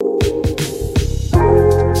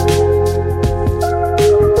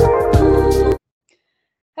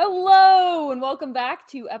welcome back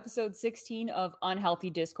to episode 16 of Unhealthy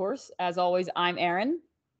Discourse. As always, I'm Aaron.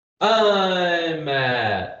 I'm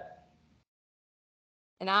Matt.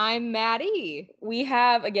 And I'm Maddie. We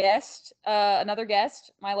have a guest, another guest.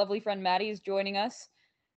 My lovely friend Maddie is joining us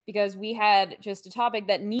because we had just a topic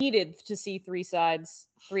that needed to see three sides,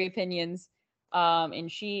 three opinions,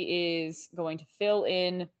 and she is going to fill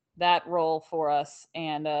in that role for us.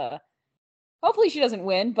 And hopefully she doesn't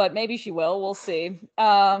win, but maybe she will. We'll see.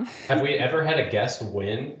 Have we ever had a guest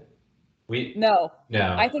win? No.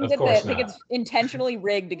 No, I think it's intentionally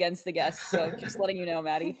rigged against the guests. So just letting you know,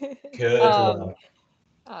 Maddie. Good luck.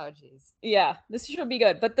 Oh, jeez. Yeah, this should be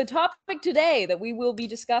good. But the topic today that we will be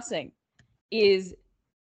discussing is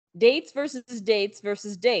dates versus dates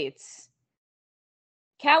versus dates.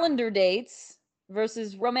 Calendar dates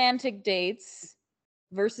versus romantic dates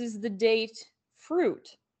versus the date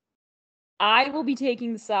fruit. I will be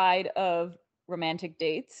taking the side of romantic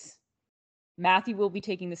dates. Matthew will be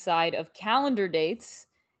taking the side of calendar dates.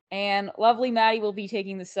 And lovely Maddie will be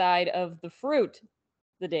taking the side of the fruit,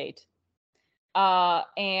 the date.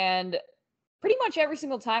 And pretty much every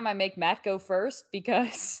single time I make Matt go first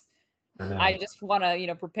because I just want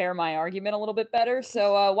to, prepare my argument a little bit better.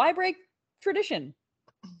 So why break tradition?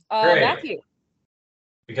 Matthew.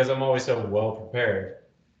 Because I'm always so well prepared.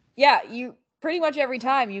 Yeah, you pretty much every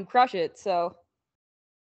time you crush it, so.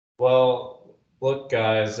 Well, look,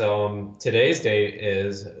 guys, today's date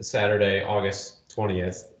is Saturday, August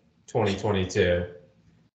 20th, 2022,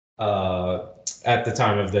 at the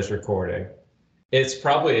time of this recording. It's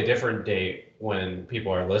probably a different date when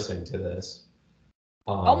people are listening to this.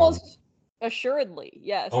 Almost assuredly,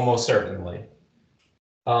 yes. Almost certainly.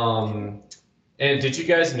 And did you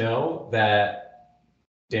guys know that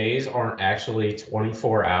days aren't actually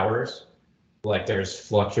 24 hours? Like there's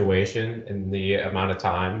fluctuation in the amount of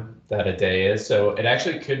time that a day is. So it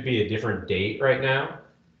actually could be a different date right now,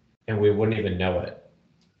 and we wouldn't even know it.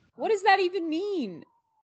 What does that even mean?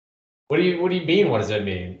 What do you mean? What does it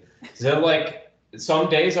mean? So like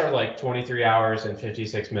some days are like 23 hours and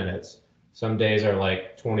 56 minutes. Some days are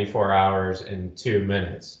like 24 hours and 2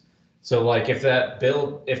 minutes. So like if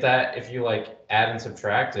you like add and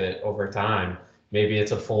subtract it over time, maybe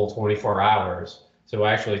it's a full 24 hours. So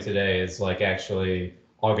actually today is like actually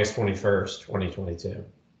August 21st, 2022.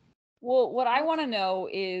 Well, what I want to know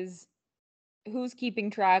is who's keeping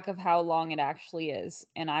track of how long it actually is,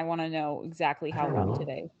 and I want to know exactly how long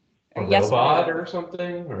today. A robot or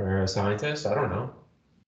something, or a scientist? I don't know.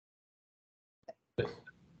 It's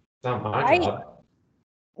not my job.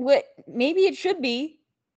 What? Maybe it should be.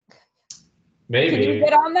 Maybe. Can you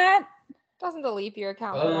get on that? Doesn't the leap year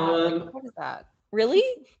account for that? Like, what is that? Really?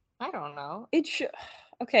 I don't know. It should.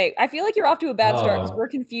 Okay, I feel like you're off to a bad start because we're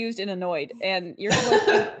confused and annoyed, and you're supposed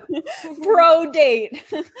to pro date.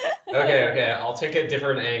 Okay, I'll take a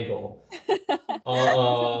different angle.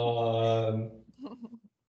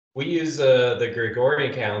 We use the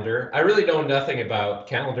Gregorian calendar. I really know nothing about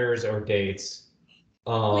calendars or dates.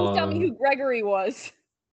 Please tell me who Gregory was.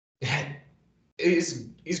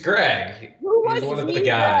 He's Greg. Who was He's one of the the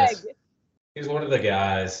guys. Greg? He's one of the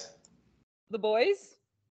guys. The boys?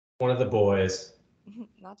 One of the boys.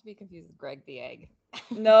 Not to be confused with Greg the Egg.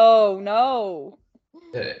 No.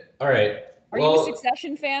 All right. Are you a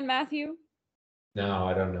Succession fan, Matthew? No,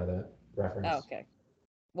 I don't know that reference. Oh, okay.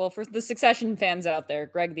 Well, for the Succession fans out there,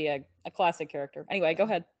 Greg the Egg, a classic character. Anyway, go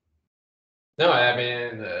ahead. No, I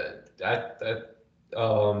mean,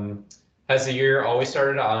 has the year always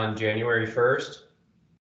started on January 1st?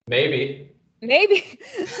 Maybe.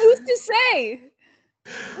 Who's to say?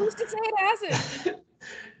 Who's to say it hasn't?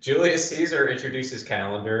 Julius Caesar introduced his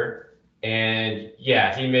calendar, and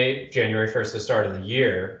yeah, he made January 1st the start of the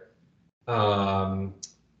year.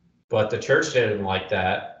 But the church didn't like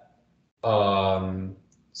that.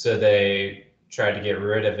 So they tried to get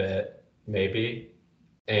rid of it, maybe.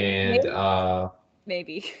 And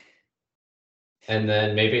maybe. And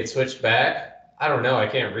then maybe it switched back. I don't know. I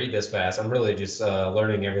can't read this fast. I'm really just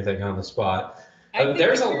learning everything on the spot.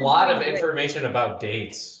 There's a lot of information about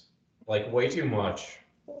dates, like way too much.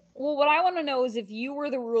 Well, what I want to know is if you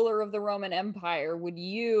were the ruler of the Roman Empire, would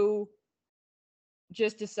you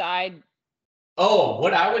just decide? Oh,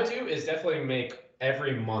 what I would do is definitely make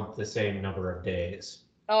every month the same number of days.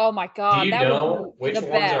 Oh my God. Do you know which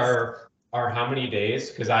ones are how many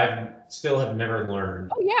days? Because I still have never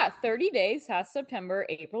learned. Oh yeah, 30 days has September,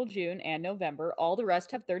 April, June, and November. All the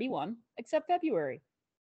rest have 31, except February.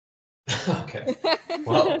 Okay.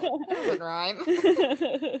 Well, that doesn't rhyme.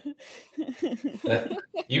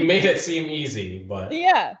 You made it seem easy, but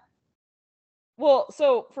yeah. Well,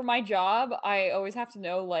 so for my job, I always have to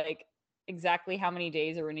know like exactly how many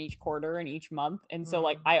days are in each quarter and each month. And so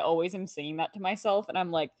like I always am saying that to myself, and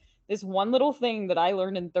I'm like, this one little thing that I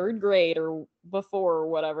learned in 3rd grade or before or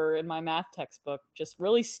whatever in my math textbook just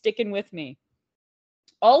really sticking with me.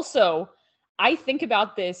 Also, I think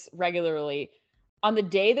about this regularly. On the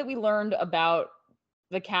day that we learned about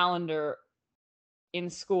the calendar in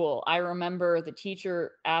school, I remember the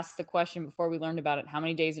teacher asked the question before we learned about it, how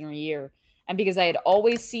many days in a year? And because I had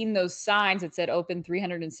always seen those signs that said open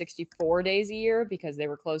 364 days a year because they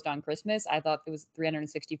were closed on Christmas, I thought it was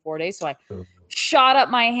 364 days. So I shot up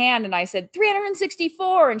my hand and I said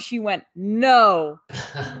 364, and she went, no.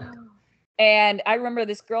 And I remember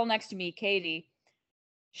this girl next to me, Katie,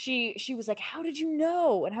 she was like, how did you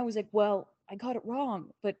know? And I was like, well, I got it wrong.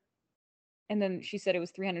 And then she said it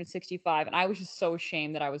was 365, and I was just so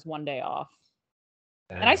ashamed that I was one day off.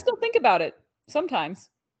 And I still think about it sometimes.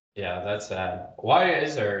 Yeah, that's sad. Why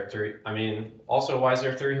is there also why is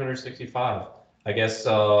there 365? I guess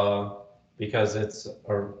because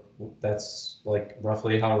that's like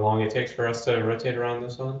roughly how long it takes for us to rotate around the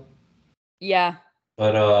sun. Yeah.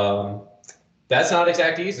 But that's not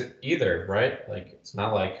exact either, right? Like it's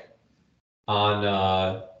not like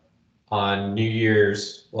on New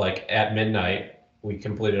Year's, like at midnight, we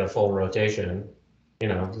completed a full rotation.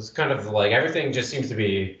 It's kind of like everything just seems to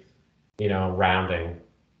be, rounding.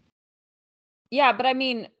 Yeah, but I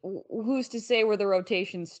mean, who's to say where the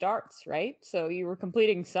rotation starts, right? So you were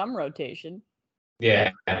completing some rotation.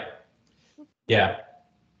 Yeah. Yeah.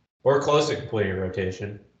 We're close to completing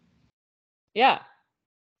rotation. Yeah.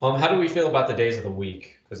 How do we feel about the days of the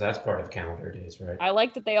week? Because that's part of calendar days, right? I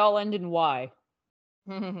like that they all end in Y.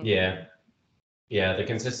 Yeah. Yeah, the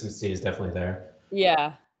consistency is definitely there.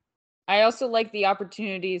 Yeah. I also like the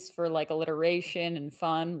opportunities for like alliteration and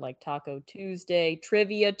fun, like Taco Tuesday,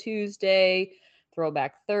 Trivia Tuesday,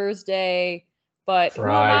 Throwback Thursday. But who am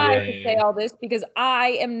I to say all this? Because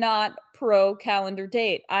I am not pro calendar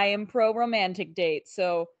date. I am pro romantic date.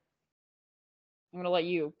 So I'm going to let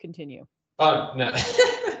you continue. Oh, no.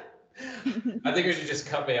 I think you should just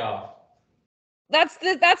cut me off. That's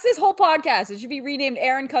this whole podcast. It should be renamed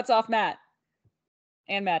Aaron Cuts Off Matt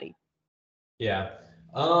and Maddie. Yeah.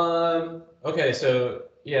 Okay, so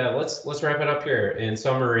yeah, let's wrap it up here. In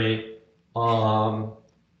summary,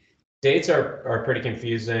 dates are pretty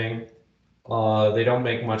confusing. They don't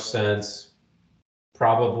make much sense.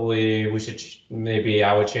 Probably we should maybe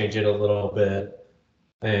I would change it a little bit,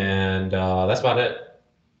 and that's about it.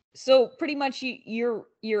 So pretty much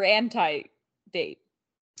you're anti-date.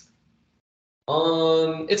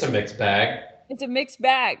 It's a mixed bag. It's a mixed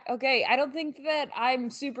bag. Okay, I don't think that I'm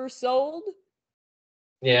super sold.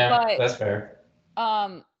 Yeah, but that's fair.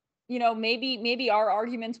 Maybe our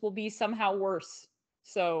arguments will be somehow worse.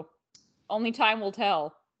 So only time will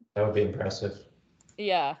tell. That would be impressive.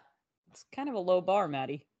 Yeah. It's kind of a low bar,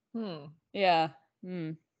 Maddie. Yeah.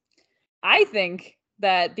 I think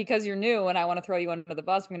that because you're new and I want to throw you under the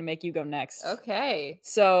bus, I'm going to make you go next. Okay.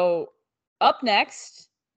 So up next,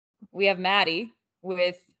 we have Maddie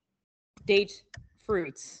with date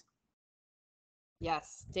fruits.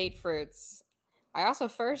 Yes, date fruits. I also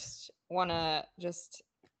first want to just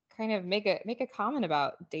kind of make a comment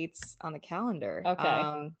about dates on the calendar. Okay,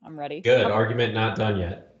 I'm ready. Good. Argument not done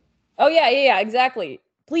yet. Oh, yeah, exactly.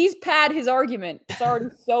 Please pad his argument. It's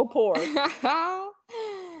already so poor.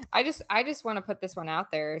 I just want to put this one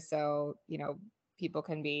out there so, people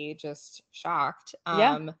can be just shocked.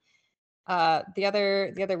 Yeah. The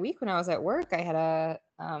other week when I was at work, I had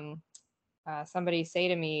somebody say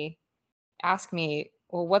to me, ask me,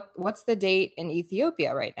 well, what's the date in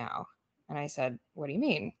Ethiopia right now? And I said, what do you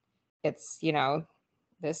mean? It's,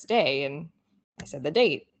 this day. And I said the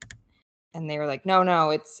date. And they were like, no,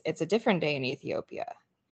 it's a different day in Ethiopia. I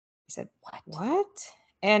said, what?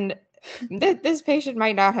 And this patient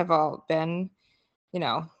might not have all been,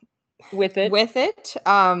 with it.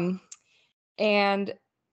 And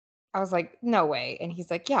I was like, no way. And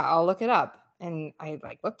he's like, yeah, I'll look it up. And I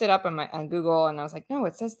looked it up on Google, and I was like, no,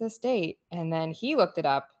 it says this date. And then he looked it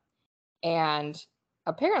up, and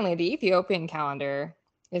apparently the Ethiopian calendar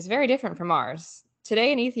is very different from ours.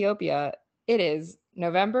 Today in Ethiopia, it is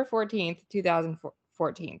November 14th,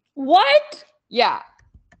 2014. What? Yeah.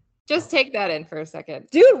 Just take that in for a second.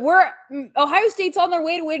 Dude, Ohio State's on their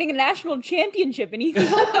way to winning a national championship in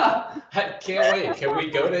Ethiopia. Can't wait. Can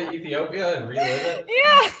we go to Ethiopia and relive it?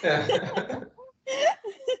 Yeah.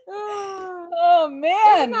 Oh,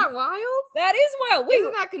 man. Isn't that wild? That is wild. Wait.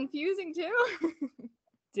 Isn't that confusing too?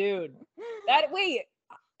 Dude.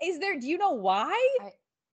 Do you know why?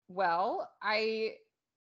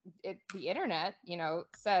 The internet,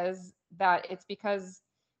 says that it's because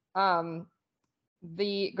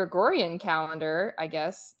the Gregorian calendar, I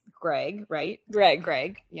guess, Greg, right?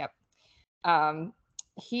 Greg. Yep.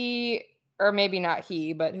 He, or maybe not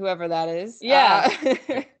he, but whoever that is. Yeah.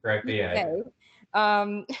 Greg the egg. Okay.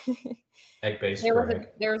 Um, Egg-based there was Greg.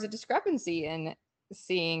 there was a discrepancy in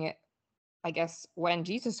seeing, I guess, when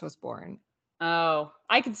Jesus was born. Oh,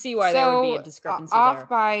 I can see why there would be a discrepancy off there.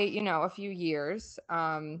 by a few years.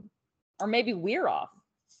 Or maybe we're off.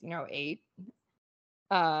 8.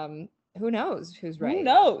 Who knows who's right? Who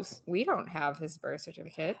knows? We don't have his birth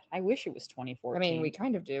certificate. I wish it was 2014. I mean, we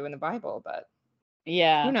kind of do in the Bible, but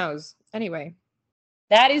yeah. who knows? Anyway,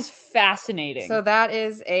 that is fascinating. so that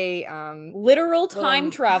is a literal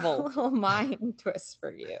time travel. Little mind twist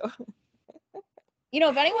for you.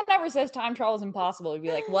 If anyone ever says time travel is impossible, it'd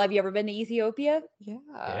be like, well, have you ever been to Ethiopia? Yeah.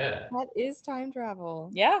 Yeah. That is time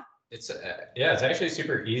travel. Yeah. It's actually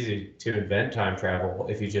super easy to invent time travel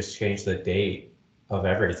if you just change the date of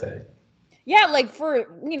everything. Yeah, like for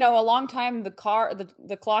a long time, the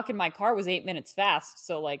clock in my car was 8 minutes fast,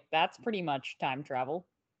 so like that's pretty much time travel.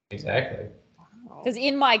 Exactly. Because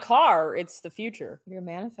in my car, it's the future. You're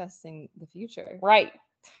manifesting the future, right?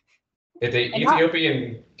 The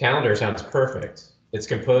Ethiopian calendar sounds perfect. It's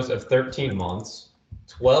composed of 13 months,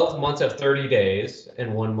 12 months of 30 days,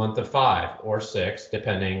 and 1 month of 5 or 6,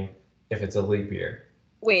 depending if it's a leap year.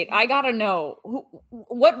 Wait, I gotta know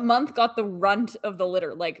what month got the runt of the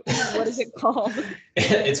litter? Like, what is it called?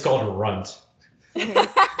 It's called runt.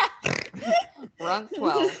 Runt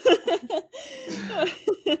 12.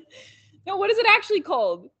 No, what is it actually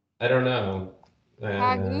called? I don't know.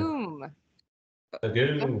 Pagum.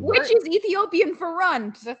 Pagum. Which is Ethiopian for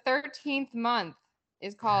runt? The 13th month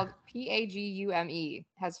is called Pagume.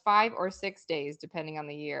 Has 5 or 6 days depending on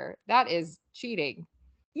the year. That is cheating.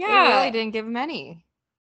 Yeah. They really didn't give him any.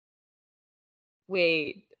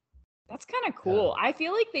 Wait, that's kind of cool. I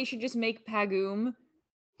feel like they should just make Pagum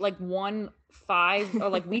like 1 5 or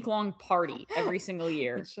like week-long party every single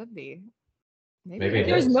year. It should be. Maybe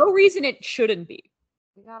there's no reason it shouldn't be.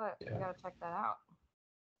 We gotta check that out.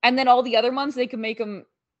 And then all the other months they could make them.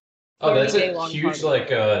 Oh, that's a party. huge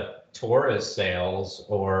tourist sales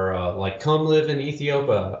or like come live in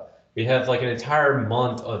Ethiopia. We have like an entire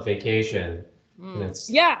month of vacation. And it's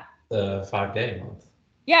the 5-day month.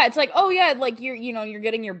 Yeah, it's like, oh yeah, like you're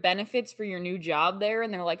getting your benefits for your new job there,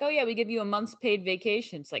 and they're like, oh yeah, we give you a month's paid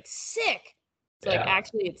vacation. It's like sick. It's like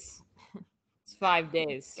actually it's 5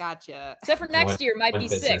 days. Gotcha. Except for next year, might be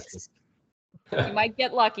 6. You might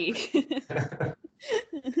get lucky.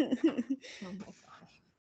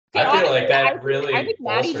 I feel like that really I think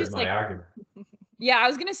Maddie bolstered my argument. Yeah, I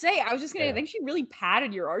was I think she really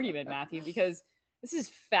padded your argument, Matthew, because this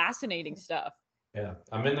is fascinating stuff. Yeah,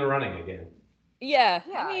 I'm in the running again. Yeah,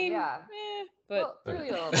 but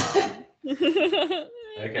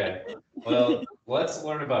okay. Well, let's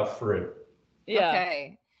learn about fruit. Yeah.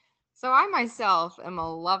 Okay. So I myself am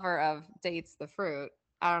a lover of dates the fruit.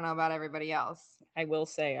 I don't know about everybody else. I will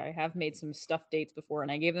say I have made some stuffed dates before,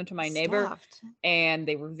 and I gave them to my neighbor, and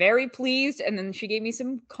they were very pleased. And then she gave me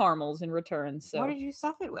some caramels in return. So what did you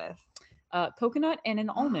stuff it with? Coconut and an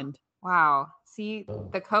almond. Wow. See,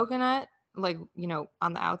 the coconut, like,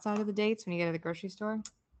 on the outside of the dates when you get to the grocery store,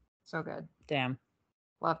 so good. Damn.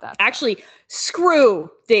 Love that. Actually, screw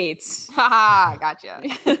dates. Haha, gotcha.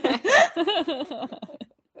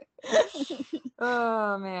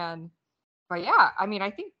 Oh man. But yeah, I mean,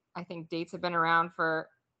 I think dates have been around for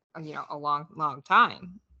a long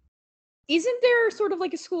time. Isn't there sort of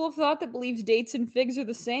like a school of thought that believes dates and figs are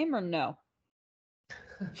the same, or no?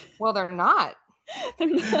 Well, they're not. They're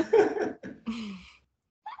not.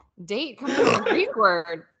 Date comes from a Greek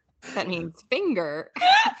word that means finger.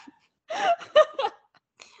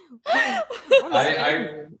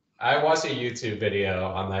 I watched a YouTube video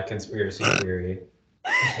on that conspiracy theory.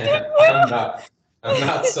 I'm not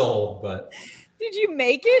sold, but did you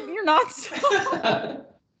make it? You're not sold.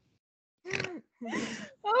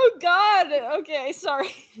 Oh God. Okay,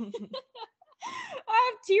 sorry.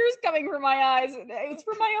 I have tears coming from my eyes. It's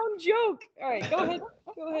for my own joke. All right, go ahead.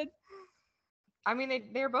 Go ahead. I mean,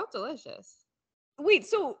 they're both delicious. Wait,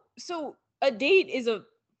 so a date is a.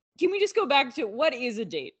 Can we just go back to what is a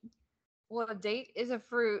date? Well, a date is a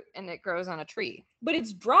fruit and it grows on a tree. But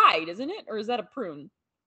it's dried, isn't it? Or is that a prune?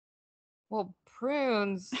 Well,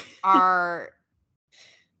 prunes are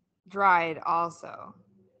dried also.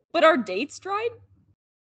 But are dates dried?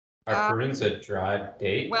 Are prunes a dried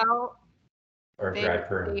date? Well, or dried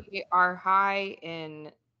prune? They are high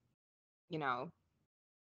in,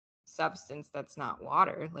 substance that's not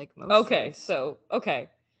water, like most. Okay, fruits. so okay.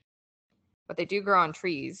 But they do grow on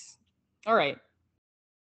trees. All right.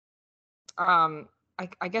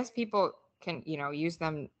 I guess people can, use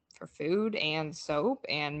them for food and soap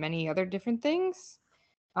and many other different things.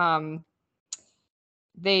 Um,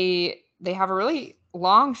 they have a really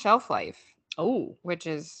long shelf life, Oh, which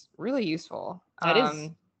is really useful. that is.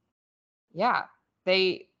 Yeah,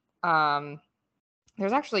 they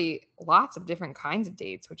there's actually lots of different kinds of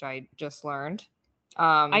dates, which I just learned.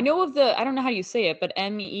 I know of I don't know how you say it, but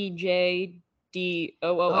MEJDOOL.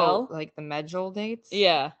 Like the medjool dates.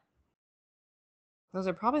 Yeah. Those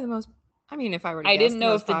are probably the most. I mean, if I were to I guess, didn't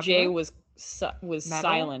know if the J popular. was Metal?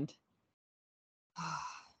 silent.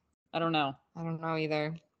 I don't know. I don't know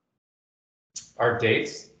either. Our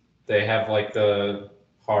dates, they have like the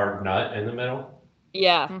hard nut in the middle.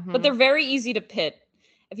 Yeah, Mhm. but they're very easy to pit.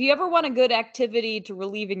 If you ever want a good activity to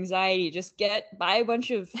relieve anxiety, just buy a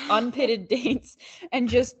bunch of unpitted dates and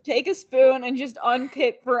just take a spoon and just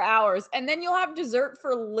unpit for hours, and then you'll have dessert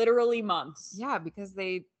for literally months. Yeah, because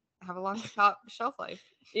they have a long shelf life.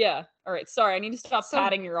 Yeah. All right. Sorry, I need to stop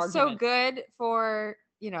padding your argument. So good for,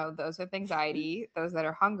 those with anxiety, those that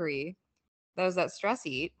are hungry, those that stress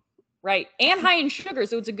eat. Right. And high in sugar,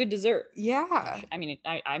 so it's a good dessert. Yeah. I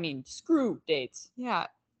mean, screw dates. Yeah.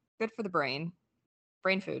 Good for the brain.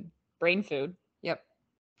 Brain food. Brain food. Yep.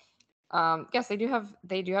 Yes, they do have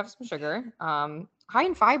some sugar. High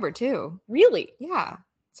in fiber too. Really? Yeah.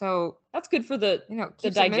 So that's good for the the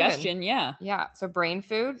digestion. Yeah. Yeah. So brain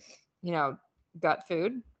food, gut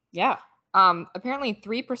food. Yeah. Apparently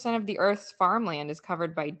 3% of the Earth's farmland is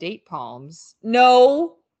covered by date palms.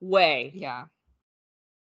 No way. Yeah.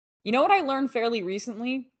 You know what I learned fairly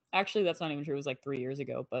recently? Actually, that's not even true. It was like 3 years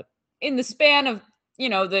ago, but in the span of,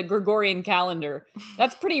 the Gregorian calendar,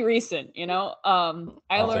 that's pretty recent,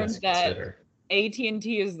 I learned that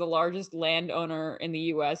AT&T is the largest landowner in the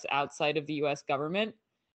US outside of the US government.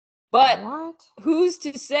 But what? Who's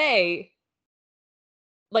to say,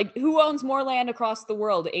 like, who owns more land across the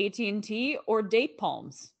world, AT&T or date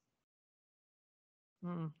palms?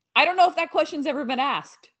 I don't know if that question's ever been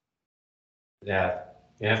asked. Yeah,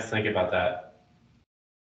 you have to think about that.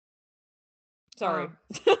 Sorry.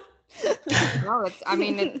 No,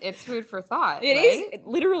 it's food for thought. It right? is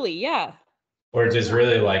literally, yeah. Or just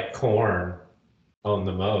really like corn own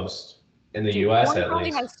the most in the US corn at probably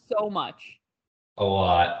least. Has so much. A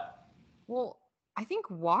lot. Well, I think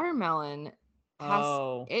watermelon has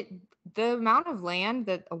the amount of land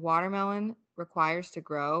that a watermelon requires to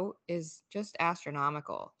grow is just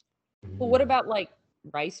astronomical. Well, what about like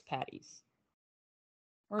rice patties?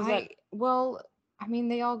 Or is that? Well, I mean,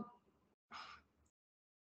 they all.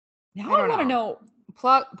 Now I want to know.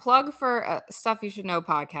 Plug for Stuff You Should Know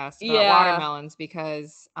podcast about watermelons,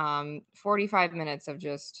 because 45 minutes of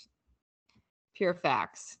just pure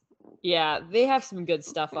facts. Yeah, they have some good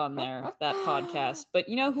stuff on there, that podcast. But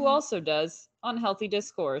you know who also does? Unhealthy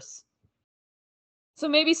Discourse. So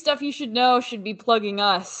maybe Stuff You Should Know should be plugging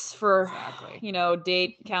us for,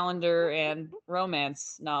 date, calendar, and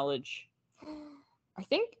romance knowledge. I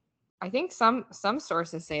think some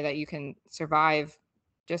sources say that you can survive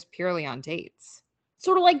just purely on dates.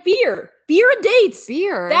 Sort of like beer and dates.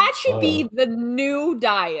 Beer. That should be the new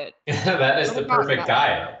diet. That is the perfect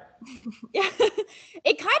diet. Yeah,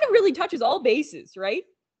 it kind of really touches all bases, right?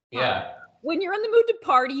 Yeah. When you're in the mood to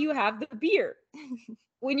party, you have the beer.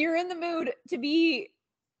 When you're in the mood to be,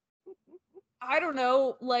 I don't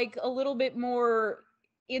know, like a little bit more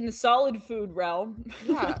in the solid food realm.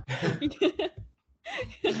 Yeah.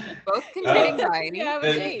 Both contain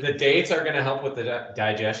anxiety. The dates are going to help with the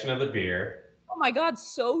digestion of the beer. Oh my God,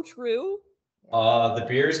 so true. The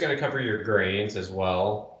beer is going to cover your grains as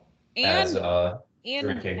well as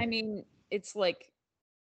drinking. I mean, it's like,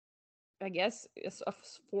 I guess it's a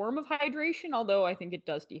form of hydration, although I think it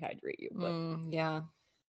does dehydrate you. But yeah.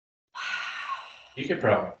 You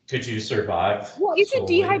could you survive? Well, isn't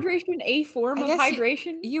dehydration a form of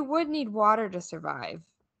hydration? You would need water to survive.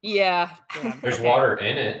 Yeah. There's water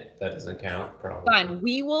in it. That doesn't count, probably. Fine.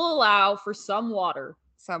 We will allow for some water.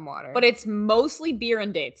 Some water. But it's mostly beer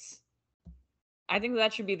and dates. I think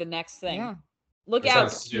that should be the next thing. Yeah. Look out,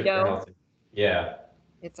 keto. Yeah.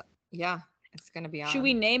 It's going to be on. Should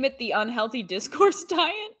we name it the Unhealthy Discourse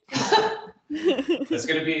Diet? That's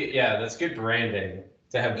going to be, that's good branding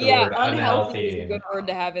to have the word unhealthy. Is a good word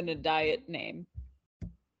to have in a diet name.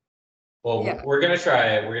 Well, we're going to try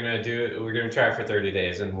it. We're going to try it for 30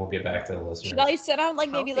 days and we'll get back to the listeners. Should I set out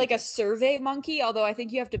maybe like a Survey Monkey? Although I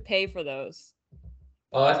think you have to pay for those.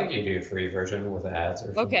 Oh, I think you do a free version with ads or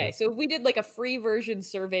something. Okay, so if we did like a free version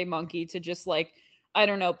Survey Monkey to just like, I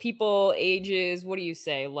don't know, people ages, what do you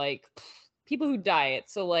say? Like people who diet.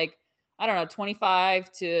 So like, I don't know,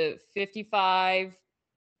 25 to 55,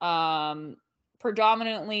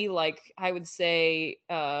 predominantly, like, I would say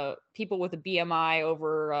people with a BMI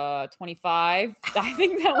over 25. I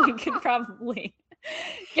think that we could probably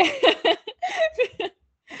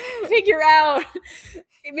figure out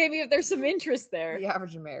maybe if there's some interest there. The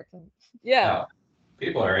average American. Yeah. Oh,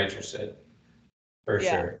 people are interested. For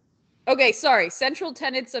sure. Okay, sorry. Central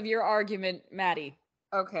tenets of your argument, Maddie.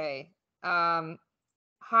 Okay.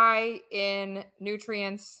 High in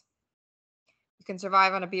nutrients. You can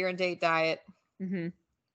survive on a beer and date diet. Mm-hmm.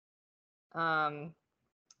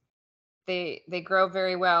 They grow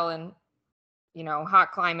very well in,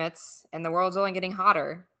 hot climates, and the world's only getting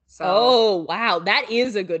hotter. So Oh, wow. That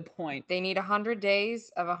is a good point. they need 100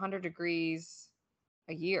 days of 100 degrees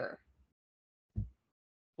a year,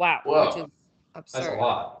 Wow. Whoa, which is absurd. that's a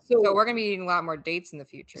lot. So we're gonna be eating a lot more dates in the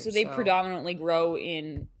future. So they predominantly grow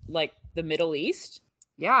in like the Middle East.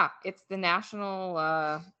 Yeah, it's the national.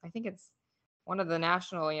 I think it's one of the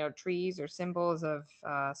national, trees or symbols of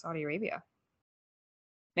Saudi Arabia.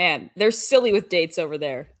 Man, they're silly with dates over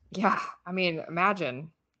there. Yeah, I mean, imagine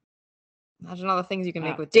all the things you can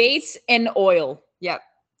make with dates and oil. Yeah,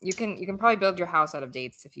 you can probably build your house out of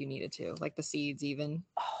dates if you needed to, like the seeds even.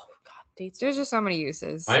 Oh God, dates. There's just so many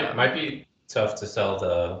uses. Might be tough to sell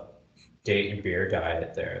the date and beer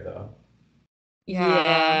diet there, though.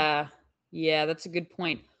 Yeah. Yeah, that's a good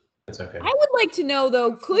point. That's okay. I would like to know,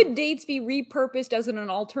 though, could dates be repurposed as an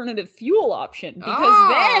alternative fuel option? Because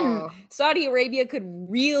then Saudi Arabia could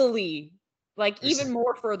really, like, even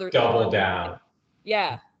more further double down.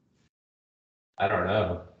 Yeah. I don't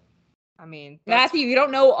know. I mean, Matthew, you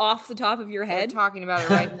don't know off the top of your head? Talking about it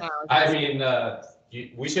right now. I mean,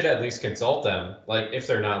 we should at least consult them, like if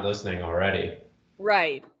they're not listening already.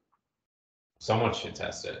 Right. Someone should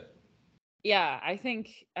test it. Yeah, I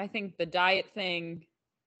think the diet thing,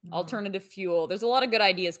 alternative fuel. There's a lot of good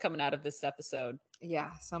ideas coming out of this episode. Yeah,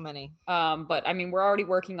 so many. But I mean, we're already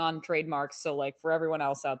working on trademarks, so like for everyone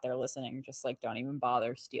else out there listening, just like don't even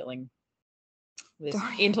bother stealing this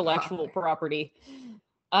intellectual property.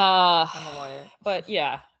 I'm a lawyer. But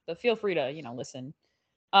yeah, feel free to, listen.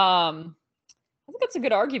 I think that's a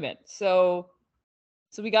good argument. So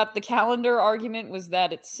we got the calendar argument was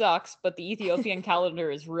that it sucks, but the Ethiopian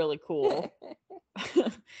calendar is really cool.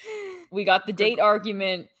 We got the date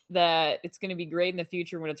argument that it's going to be great in the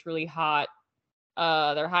future when it's really hot.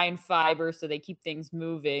 They're high in fiber, so they keep things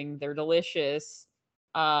moving. They're delicious.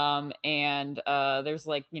 And there's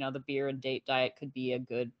like, the beer and date diet could be a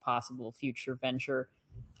good possible future venture.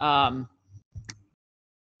 And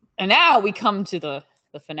now we come to the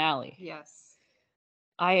finale. Yes.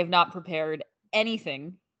 I have not prepared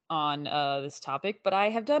anything on this topic, but I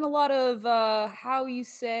have done a lot of how you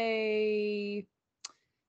say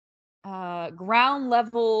ground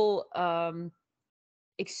level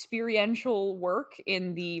experiential work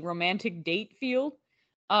in the romantic date field.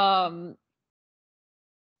 Although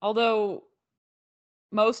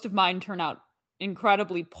most of mine turn out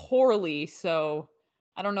incredibly poorly, so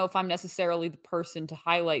I don't know if I'm necessarily the person to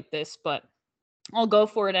highlight this, but I'll go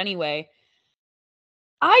for it anyway.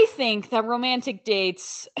 I think that romantic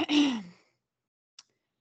dates, they're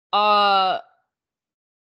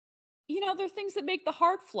things that make the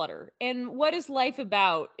heart flutter. And what is life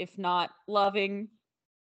about if not loving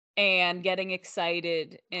and getting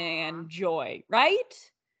excited and joy, right?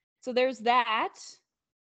 So there's that.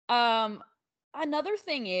 Another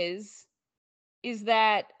thing is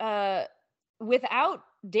that without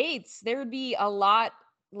dates, there would be a lot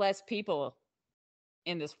less people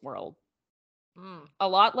in this world. A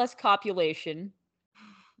lot less copulation.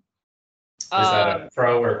 Is that a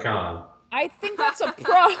pro or con? I think that's a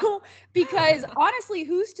pro because honestly,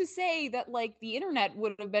 who's to say that like the internet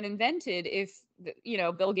would have been invented if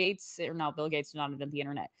Bill Gates did not invent the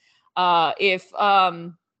internet. If I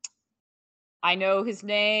know his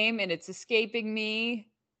name and it's escaping me.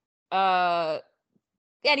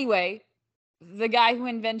 Anyway, the guy who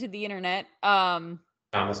invented the internet.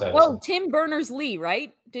 Thomas Edison. Oh, Tim Berners-Lee,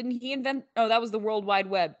 right? Didn't he invent? Oh, that was the World Wide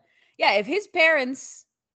Web. Yeah, if his parents,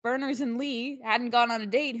 Berners and Lee, hadn't gone on a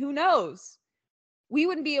date, who knows? We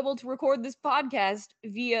wouldn't be able to record this podcast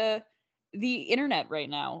via the internet right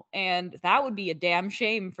now. And that would be a damn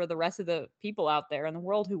shame for the rest of the people out there in the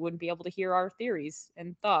world who wouldn't be able to hear our theories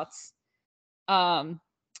and thoughts. So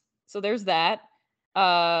there's that.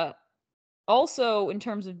 Also, in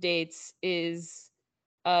terms of dates, is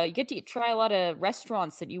you get to try a lot of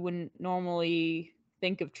restaurants that you wouldn't normally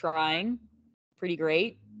think of trying. Pretty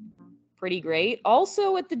great.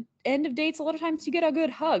 Also, at the end of dates, a lot of times you get a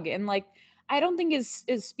good hug. And like, I don't think as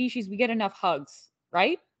species we get enough hugs,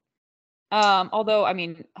 right? Although, I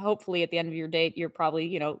mean, hopefully at the end of your date, you're probably,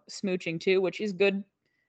 smooching too, which is good.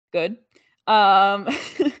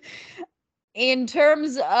 In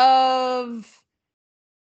terms of,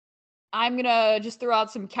 I'm gonna just throw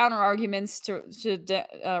out some counter arguments to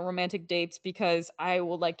romantic dates, because I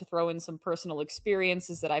would like to throw in some personal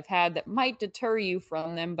experiences that I've had that might deter you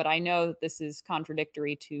from them, but I know that this is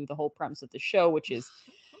contradictory to the whole premise of the show, which is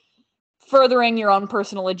furthering your own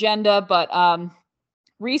personal agenda. But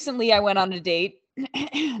recently I went on a date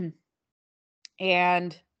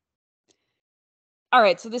and all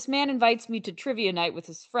right, so this man invites me to trivia night with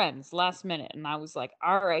his friends last minute, and I was like,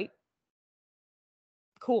 all right,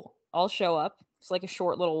 cool, I'll show up. It's like a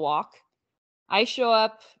short little walk. I show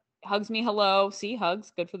up, hugs me, hello, see,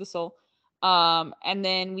 hugs, good for the soul. And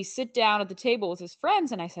then we sit down at the table with his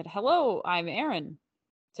friends, and I said, hello, I'm Aaron,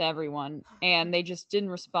 to everyone, and they just didn't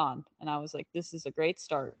respond. And I was like, this is a great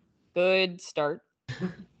start. Good start.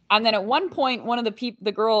 And then at one point, one of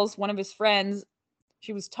the girls, one of his friends,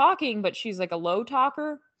 she was talking, but she's like a low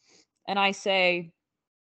talker. And I say,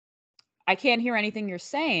 I can't hear anything you're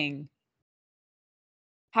saying.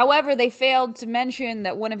 However, they failed to mention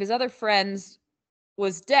that one of his other friends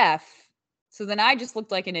was deaf. So then I just looked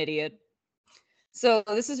like an idiot. So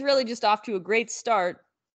this is really just off to a great start.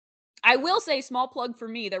 I will say, small plug for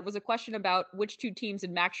me, there was a question about which two teams did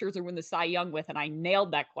Max Scherzer win the Cy Young with, and I nailed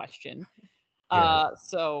that question. Yeah.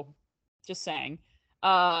 So just saying.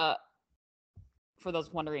 For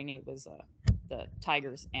those wondering, it was the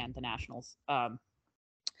Tigers and the Nationals. But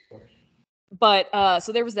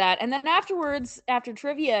so there was that. And then afterwards, after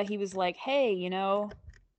trivia, he was like, hey,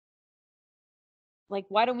 like,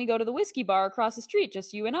 why don't we go to the whiskey bar across the street,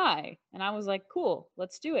 just you and I? And I was like, cool,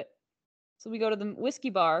 let's do it. So we go to the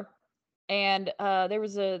whiskey bar, and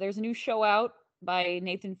there's a new show out by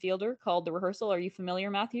Nathan Fielder called The Rehearsal. Are you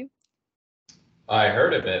familiar, Matthew? I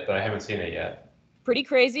heard of it, but I haven't seen it yet. Pretty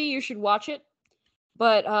crazy. You should watch it.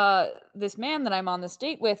 But this man that I'm on this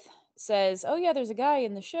date with says, oh yeah, there's a guy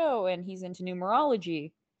in the show and he's into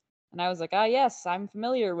numerology. And I was like, ah, yes, I'm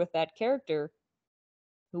familiar with that character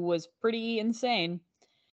who was pretty insane.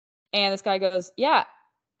 And this guy goes, yeah,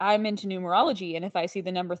 I'm into numerology, and if I see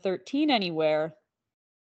the number 13 anywhere,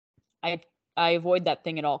 I avoid that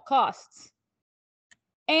thing at all costs.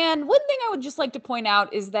 And one thing I would just like to point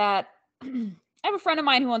out is that I have a friend of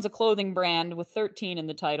mine who owns a clothing brand with 13 in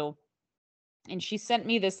the title. And she sent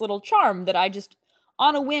me this little charm that I just,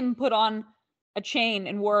 on a whim, put on a chain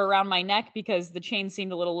and wore around my neck because the chain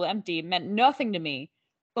seemed a little empty. It meant nothing to me.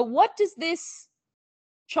 But what does this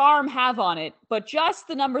charm have on it but just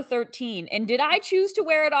the number 13? And did I choose to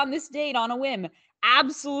wear it on this date on a whim?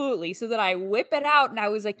 Absolutely. So that I whip it out, and I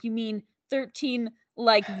was like, you mean 13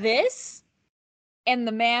 like this? And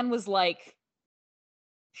the man was like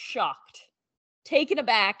shocked, taken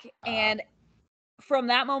aback, and from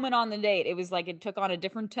that moment on the date, it was like it took on a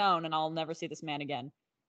different tone, and I'll never see this man again.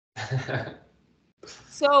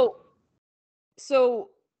 So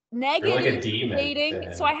negative You're like a demon.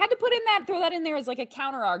 dating. So I had to throw that in there as like a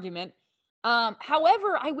counter argument.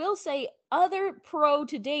 However, I will say other pro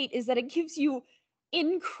to date is that it gives you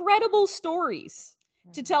incredible stories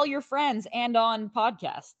to tell your friends and on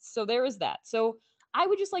podcasts. So there is that. So I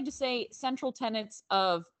would just like to say central tenets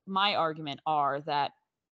of my argument are that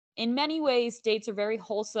in many ways, dates are very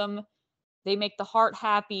wholesome. They make the heart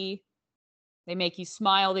happy. They make you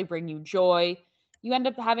smile. They bring you joy. You end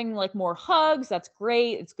up having like more hugs. That's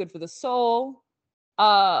great. It's good for the soul.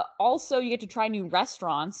 Also, you get to try new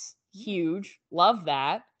restaurants. Huge. Love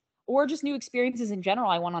that. Or just new experiences in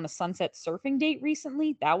general. I went on a sunset surfing date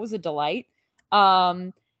recently. That was a delight.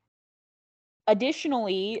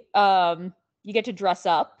 Additionally, you get to dress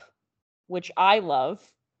up, which I love.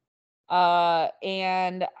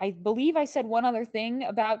 And I believe I said one other thing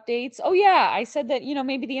about dates. Oh yeah, I said that,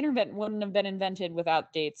 maybe the internet wouldn't have been invented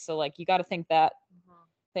without dates. So like, you got to think that,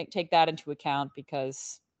 take that into account,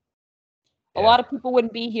 because a lot of people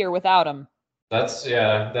wouldn't be here without them. That's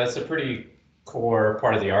a pretty core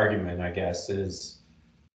part of the argument, I guess, is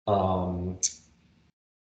and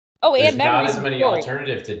there's not as many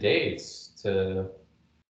alternatives to dates to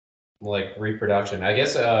like reproduction. I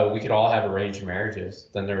guess we could all have arranged marriages,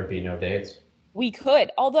 then there would be no dates. We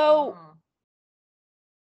could, although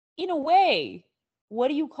in a way, what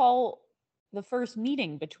do you call the first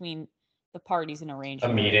meeting between the parties in arranged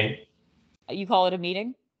marriage? A meeting. You call it a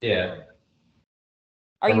meeting? Yeah.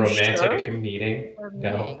 Are you romantic sure? meeting?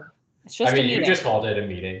 No. It's just a meeting. You just called it a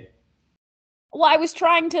meeting. Well, I was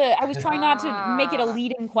trying not to make it a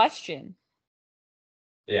leading question.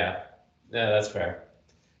 Yeah, that's fair.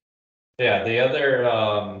 Yeah, the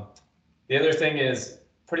other thing is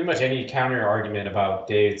pretty much any counter argument about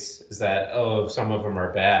dates is that, some of them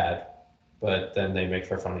are bad, but then they make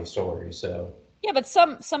for funny stories. So Yeah, but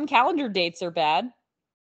some calendar dates are bad.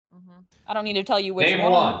 Mhm. I don't need to tell you which Name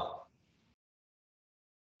one. one.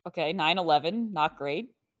 Okay, 9/11, not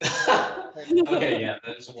great. Okay, yeah,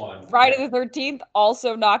 there's one. Friday Okay. the 13th,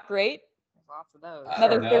 also not great. There's lots of those. I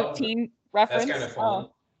Another don't know. 13 That's reference. kind of fun.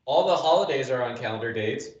 All the holidays are on calendar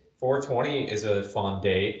dates. 420 is a fun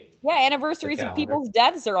date. Yeah, anniversaries of calendar. people's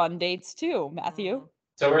deaths are on dates too, Matthew. Mhm.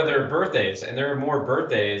 So are there birthdays, and there are more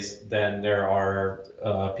birthdays than there are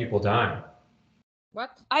people dying.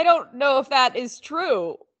 What? I don't know if that is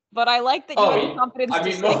true, but I like that you have the confidence I to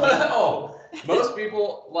mean, say it. most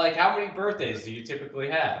people, like, how many birthdays do you typically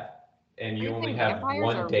have? And Do you you only think have vampires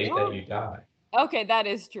one are date real? that you die. Okay, that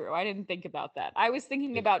is true. I didn't think about that. I was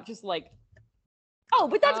thinking Yeah. about just like, oh,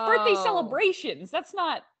 but that's birthday Oh. celebrations. That's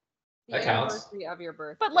not. The That counts. anniversary of your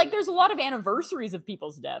birthday. But like, there's a lot of anniversaries of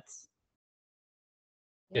people's deaths.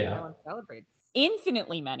 Yeah. No one celebrates.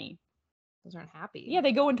 Infinitely many. Those aren't happy. Yeah,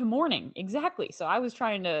 they go into mourning. Exactly. So I was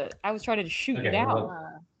trying to shoot you Okay, down.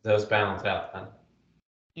 well, those balance out then.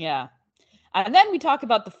 Yeah. And then we talk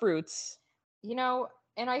about the fruits. You know,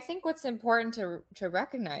 and I think what's important to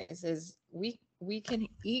recognize is we can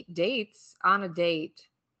eat dates on a date.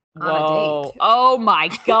 On a Whoa. date. Oh my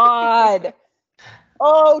god.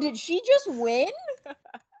 Oh, did she just win?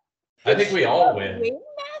 I think we all win.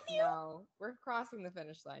 Matthew? No, we're crossing the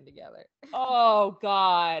finish line together. Oh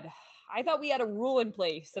god. I thought we had a rule in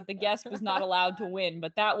place that the guest was not allowed to win,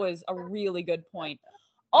 but that was a really good point.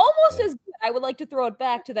 Almost Yeah. as good. I would like to throw it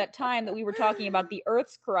back to that time that we were talking about the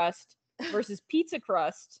Earth's crust versus pizza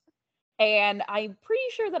crust. And I'm pretty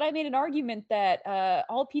sure that I made an argument that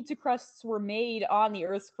all pizza crusts were made on the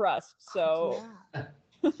Earth's crust. So Yeah.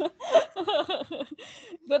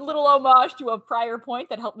 good little homage to a prior point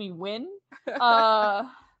that helped me win.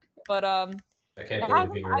 But I can't I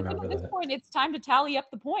believe you think remember at this that. point it's time to tally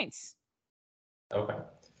up the points. Okay.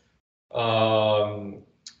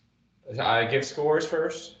 I give scores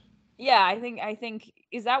first. Yeah, I think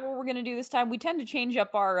is that what we're gonna do this time? We tend to change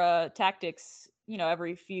up our tactics,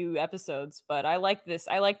 every few episodes, but I like this.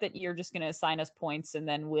 I like that you're just gonna assign us points and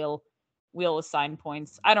then we'll assign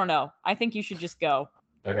points. I don't know. I think you should just go.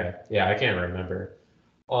 Okay. Yeah, I can't remember.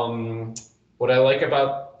 What I like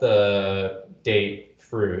about the date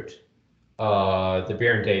fruit, the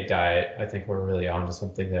beer and date diet, I think we're really onto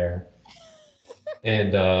something there.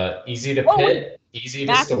 And easy to pit, easy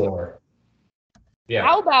to Matthew. store. Yeah.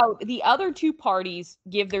 How about the other two parties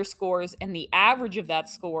give their scores and the average of that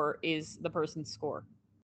score is the person's score?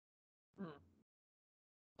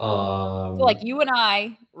 So like you and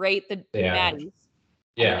I rate the Maddie's.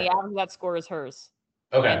 Yeah. And then the average of that score is hers.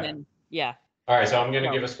 Okay. And then yeah. All right, so I'm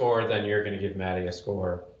gonna give a score, then you're gonna give Maddie a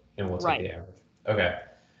score, and we'll take the average. Okay.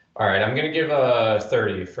 All right, I'm gonna give a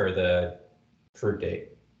 30 for the fruit date.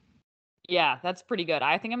 Yeah, that's pretty good.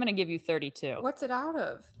 I think I'm gonna give you 32. What's it out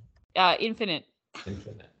of? Infinite.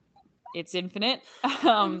 Infinite. It's infinite.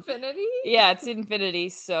 Infinity? Yeah, it's infinity.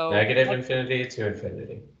 So negative infinity to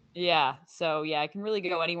infinity. Yeah. So yeah, it can really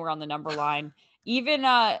go anywhere on the number line. Even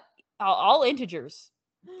all integers.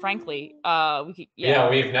 Frankly, we could. Yeah,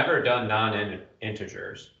 we've never done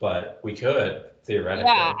non-integers, but we could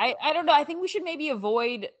theoretically. Yeah, I don't know. I think we should maybe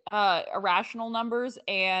avoid irrational numbers,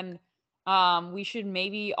 and we should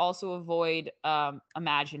maybe also avoid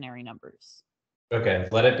imaginary numbers. Okay,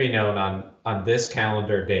 let it be known on this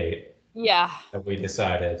calendar date. Yeah. That we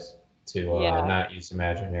decided to not use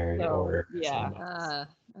imaginary or yeah.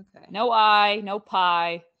 Okay. No I, no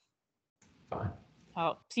pi. Fine.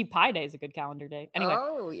 Oh, see, Pi Day is a good calendar day. Anyway.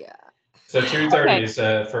 Oh yeah. So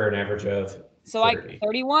 230s for an average of. So 30.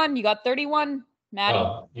 31. You got 31, Maddie.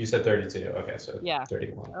 Oh, you said 32. Okay, so yeah,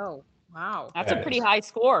 31. Oh wow. That's a pretty high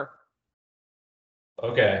score.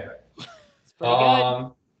 Okay. It's pretty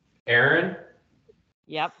good. Aaron.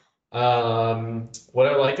 Yep. What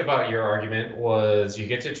I liked about your argument was you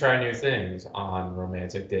get to try new things on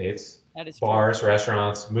romantic dates. That is bars, true.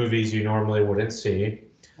 restaurants, movies you normally wouldn't see.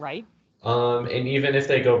 Right. And even if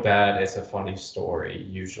they go bad, it's a funny story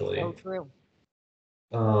usually. So true.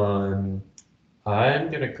 I'm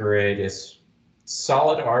gonna grade this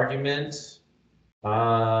solid argument.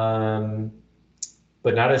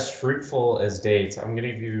 But not as fruitful as dates. I'm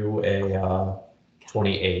gonna give you a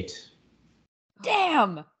 28.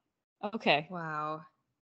 Damn. Okay. Wow.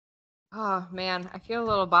 Oh man, I feel a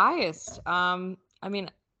little biased. I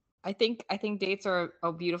mean, I think dates are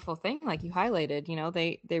a beautiful thing, like you highlighted.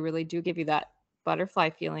 They really do give you that butterfly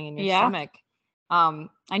feeling in your stomach. I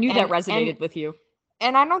knew that resonated with you.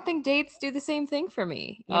 And I don't think dates do the same thing for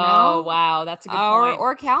me. Oh wow, that's a good point.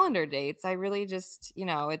 Or calendar dates. I really just,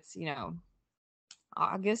 it's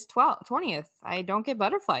August 20th. I don't get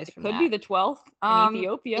butterflies from Could that. be the 12th in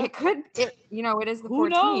Ethiopia. It could. It is the Who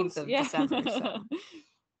 14th knows? of Yeah. December.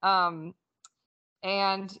 So,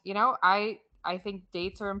 and I think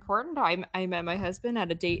dates are important. I met my husband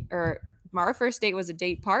at a date, or our first date was a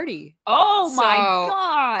date party. Oh my So,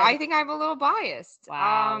 god! I think I'm a little biased.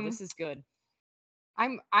 Wow, this is good.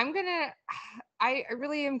 I'm gonna. I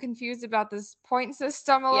really am confused about this point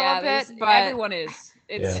system a little bit, but everyone is.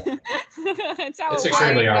 It's it's how It's it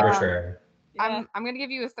extremely works. arbitrary. Yeah. I'm gonna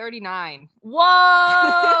give you a 39. Whoa!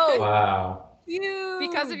 Wow. Huge.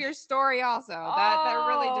 Because of your story, also that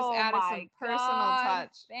really just Oh added my some personal God.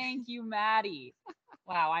 touch. Thank you, Maddie.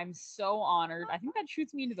 Wow, I'm so honored. I think that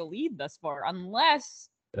shoots me into the lead thus far, unless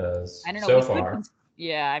It does. I don't know. So we could far.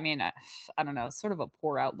 yeah, I mean, I don't know. Sort of a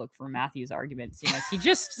poor outlook for Matthew's argument, seeing as he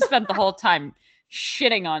just spent the whole time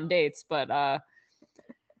shitting on dates, but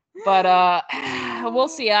we'll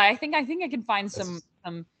see. I think I can find some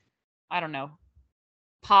I don't know,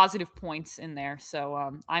 positive points in there. So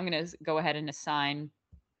I'm gonna go ahead and assign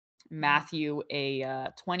Matthew a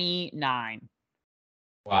 29.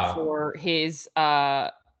 Wow. For his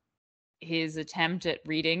attempt at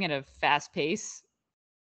reading at a fast pace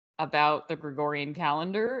about the Gregorian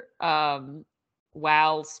calendar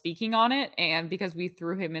while speaking on it, and because we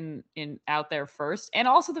threw him in out there first, and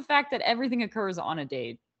also the fact that everything occurs on a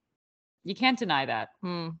date. You can't deny that.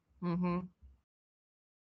 Mm-hmm.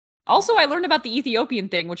 Also, I learned about the Ethiopian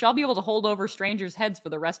thing, which I'll be able to hold over strangers' heads for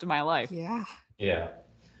the rest of my life. Yeah. Yeah.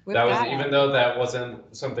 With That was that- even though that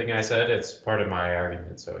wasn't something I said, it's part of my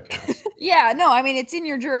argument, so it counts. Yeah, no, I mean, it's in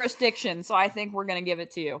your jurisdiction, so I think we're gonna give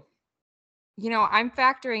it to you. I'm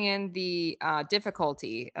factoring in the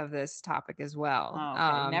difficulty of this topic as well. Oh,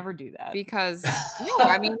 okay. Never do that. Because no,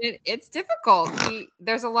 I mean it's difficult.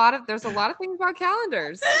 There's a lot of things about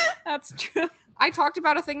calendars. That's true. I talked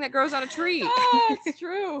about a thing that grows on a tree. That's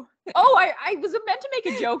true. Oh, I was meant to make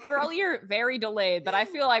a joke earlier, very delayed, but I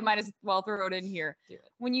feel I might as well throw it in here.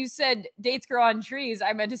 When you said dates grow on trees,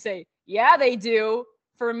 I meant to say, yeah, they do.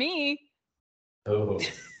 For me. Oh.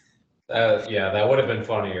 Yeah, that would have been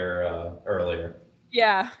funnier earlier.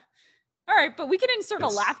 Yeah. All right, but we can insert a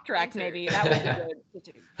laugh track maybe. That would be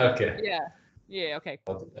good. Okay. Yeah. Yeah, okay.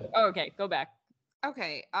 I'll do that. Oh, okay, go back.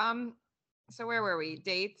 Okay. So where were we?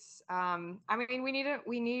 Dates. I mean,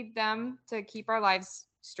 we need them to keep our lives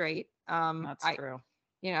straight. That's true.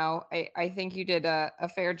 I think you did a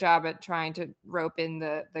fair job at trying to rope in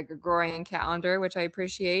the Gregorian calendar, which I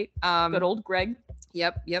appreciate. Good old Greg.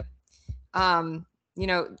 Yep.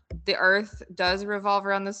 The Earth does revolve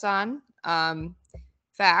around the sun.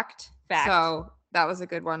 Fact. So that was a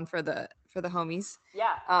good one for the homies.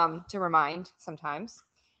 Yeah. To remind sometimes.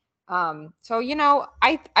 So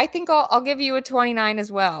I think I'll give you a 29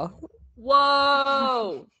 as well.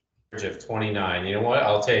 Whoa. Of 29. You know what?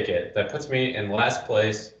 I'll take it. That puts me in last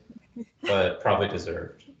place, but probably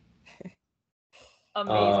deserved.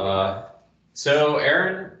 Amazing. So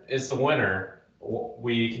Aaron is the winner.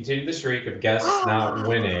 We continue the streak of guests not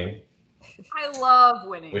winning. I love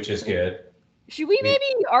winning. Which is good. Should we maybe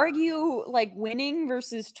argue like winning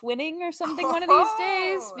versus twinning or something one of these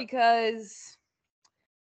days? Because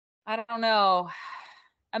I don't know.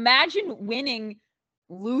 Imagine winning,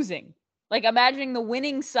 losing. Like imagining the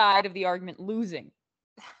winning side of the argument losing.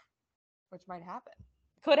 Which might happen.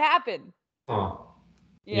 Could happen. Huh.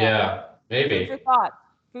 Yeah, maybe. Food for thought.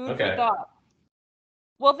 Food for thought.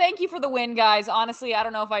 Well, thank you for the win, guys. Honestly, I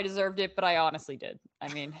don't know if I deserved it, but I honestly did. I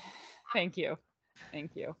mean, thank you.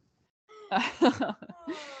 Thank you. That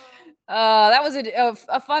was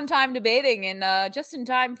a fun time debating, and just in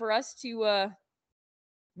time for us to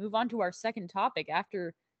move on to our second topic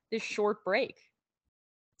after this short break.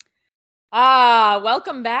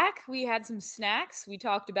 Welcome back. We had some snacks. We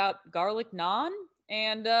talked about garlic naan,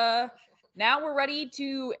 and now we're ready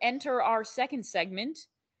to enter our second segment,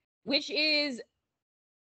 which is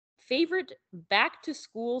favorite back to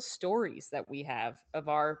school stories that we have of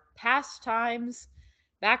our past times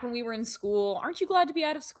back when we were in school. Aren't you glad to be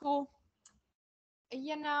out of school?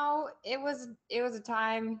 It was a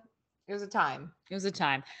time. It was a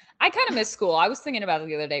time. I kind of miss school. I was thinking about it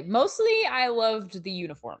the other day. Mostly I loved the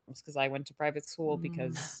uniforms because I went to private school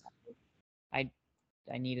because I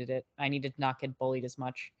needed it. I needed to not get bullied as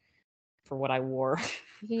much for what I wore.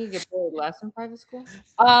 You think you get bullied less in private school?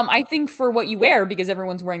 I think for what you wear because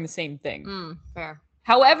everyone's wearing the same thing. Fair.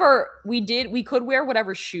 However, we could wear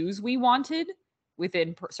whatever shoes we wanted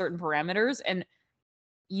within certain parameters, and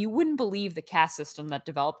you wouldn't believe the caste system that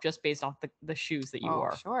developed just based off the shoes that you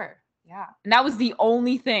wore. Sure. Yeah. And that was the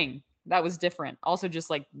only thing that was different. Also, just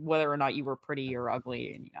like whether or not you were pretty or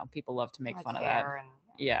ugly, and people love to make fun of that.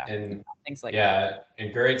 Yeah. And Things like that. yeah,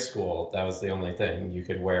 in grade school, that was the only thing. You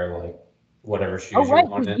could wear like whatever shoes Oh, you right,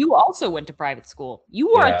 because wanted. you also went to private school. You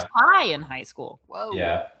wore Yeah. a tie in high school. Whoa.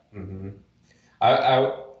 Yeah.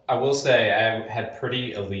 I will say I had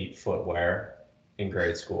pretty elite footwear in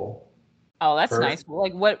grade school. Oh, that's First- nice.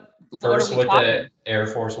 Like what First are we with talking? the Air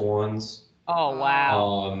Force Ones. Oh,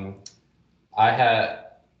 wow. I had,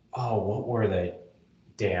 what were they?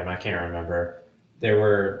 Damn, I can't remember. They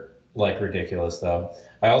were like ridiculous though.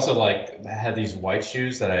 I also like had these white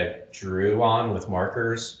shoes that I drew on with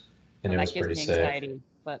markers, and it That was gives pretty me sick. anxiety,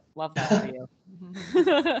 but love that for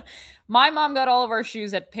you. My mom got all of our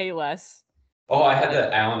shoes at Payless. Oh, I had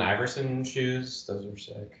the Allen Iverson shoes. Those were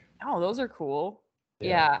sick. Oh, those are cool. Yeah.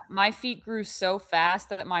 Yeah, my feet grew so fast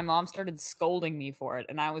that my mom started scolding me for it.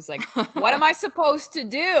 And I was like, what am I supposed to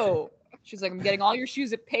do? She's like, I'm getting all your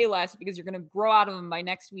shoes at Payless because you're going to grow out of them by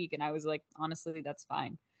next week. And I was like, honestly, that's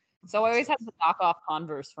fine. So I always had to knock off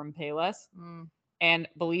Converse from Payless. And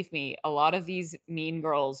believe me, a lot of these mean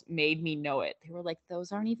girls made me know it. They were like,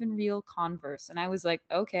 those aren't even real Converse. And I was like,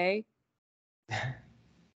 okay.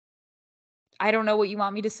 I don't know what you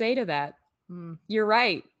want me to say to that. You're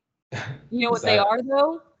right. You know what they are,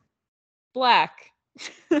 though? Black.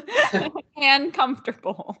 And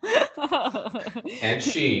comfortable. And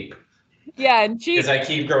cheap. Yeah, and cheap. Because I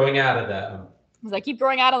keep growing out of them. Because I keep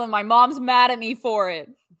growing out of them. My mom's mad at me for it.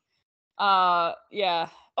 Yeah.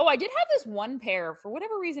 Oh, I did have this one pair. For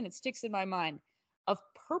whatever reason, it sticks in my mind. Of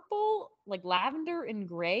purple, like lavender and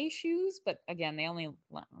gray shoes. But again,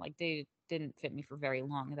 they didn't fit me for very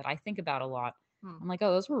long. That I think about a lot. I'm like,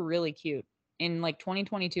 oh, those were really cute. In like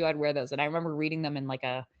 2022, I'd wear those. And I remember reading them in like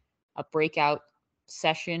a breakout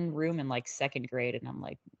session room in like second grade. And I'm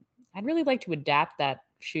like, I'd really like to adapt that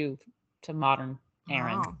shoe to modern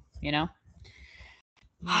Erin, you know?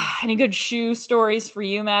 Any good shoe stories for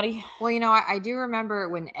you, Maddie? Well, I do remember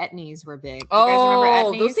when Etnies were big. Oh, you guys remember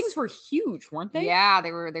Etnies? Those things were huge, weren't they? Yeah,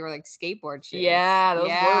 they were like skateboard shoes. Yeah, those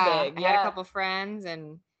were big. I had a couple friends,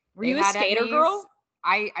 and were you a skater girl?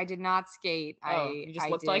 I did not skate. You just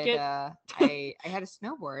looked like it. I had a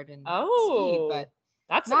snowboard and ski, but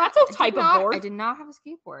that's a type of board. I did not have a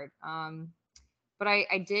skateboard. But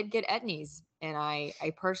I did get Etnies, and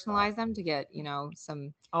I personalized them to get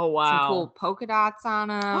some cool polka dots on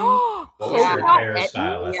them. What was your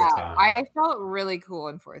hairstyle at the time? I felt really cool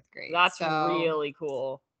in 4th grade. That's really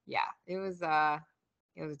cool. Yeah, it was a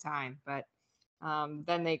time, but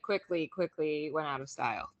then they quickly went out of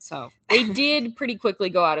style. So they did pretty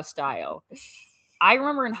quickly go out of style. I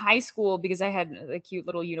remember in high school, because I had a cute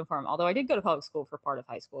little uniform, although I did go to public school for part of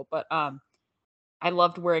high school, but I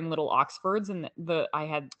loved wearing little Oxfords, and they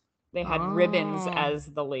had ribbons as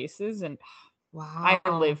the laces, and wow, I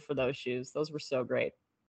lived for those shoes. Those were so great.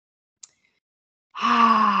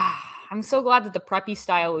 I'm so glad that the preppy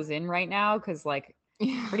style is in right now, because like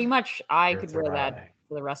pretty much I could wear that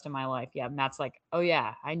for the rest of my life. Yeah, Matt's like, oh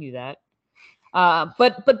yeah, I knew that.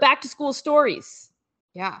 But back to school stories.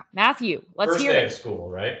 Yeah, Matthew, let's hear it. First day of school,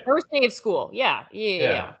 right? First day of school. Yeah.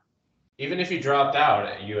 Even if you dropped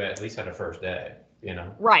out, you at least had a first day,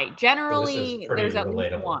 Right. Generally, there's at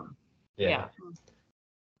least one. Yeah.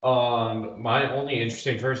 My only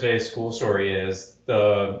interesting first day of school story is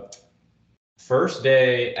the first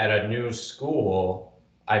day at a new school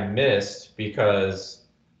I missed because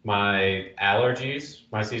my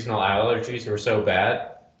seasonal allergies were so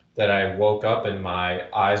bad that I woke up and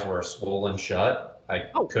my eyes were swollen shut. I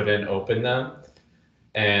couldn't open them.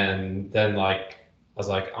 And then I was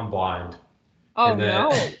like, I'm blind. Oh, and then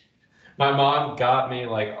no. My mom got me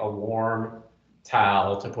like a warm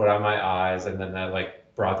towel to put on my eyes, and then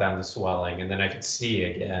that brought down the swelling, and then I could see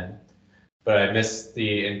again. But I missed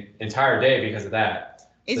the entire day because of that.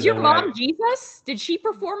 Is your mom Jesus? Did she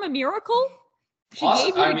perform a miracle? She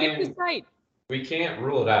gave you the gift of sight. We can't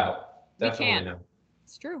rule it out. Definitely we can't. No.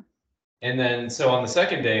 It's true. And then, so on the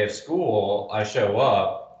second day of school, I show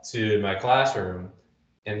up to my classroom,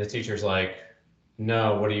 and the teacher's like,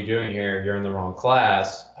 no, what are you doing here? You're in the wrong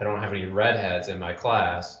class. I don't have any redheads in my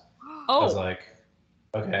class. I was like,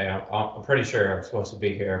 okay, I'm pretty sure I'm supposed to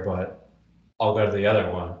be here, but I'll go to the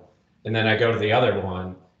other one. And then I go to the other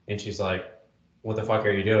one, and she's like, what the fuck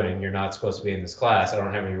are you doing? You're not supposed to be in this class. I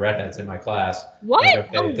don't have any redheads in my class. What?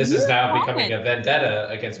 Like, okay, this is now becoming a vendetta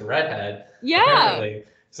against a redhead. Yeah. Apparently.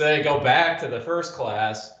 So I go back to the first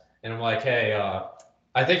class, and I'm like, hey,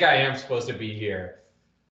 I think I am supposed to be here.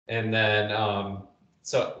 And then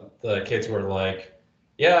so the kids were like,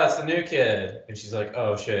 yeah, it's the new kid. And she's like,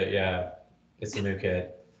 oh shit, yeah, it's the new kid.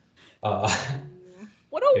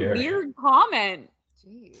 What a weird comment.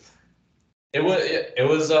 Jeez. It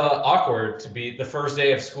was awkward to be the first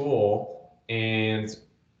day of school, and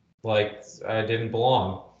like I didn't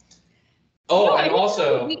belong. You know, Oh, I and didn't know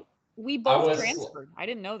also we I both was transferred. I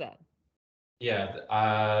didn't know that.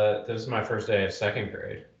 yeah. This was my first day of second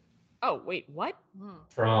grade Oh, wait, what?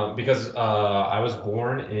 because I was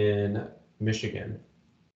born in Michigan,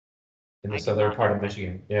 in the I did southern not part know of that.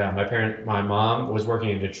 Michigan. Yeah, my mom was working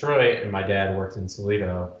in Detroit, and my dad worked in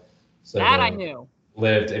Toledo, so That I they knew.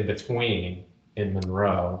 lived in between in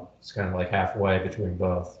Monroe. It's kind of like halfway between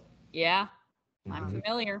both. Yeah, I'm Mhm.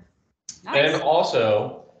 familiar. And Nice.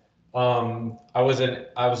 also, I was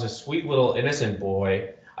a sweet little innocent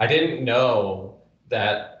boy. I didn't know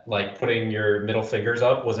that like putting your middle fingers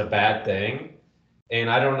up was a bad thing. And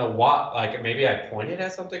I don't know what, like maybe I pointed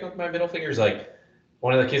at something with my middle fingers. Like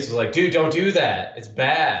one of the kids was like, dude, don't do that. It's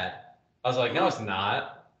bad. I was like, no, it's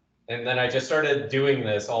not. And then I just started doing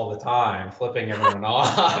this all the time, flipping everyone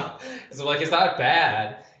off. So like, it's not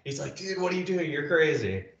bad. He's like, dude, what are you doing? You're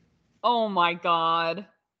crazy. Oh my God.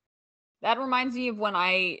 That reminds me of when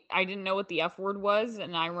I didn't know what the F word was,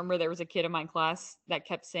 and I remember there was a kid in my class that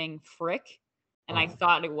kept saying frick, and I Oh,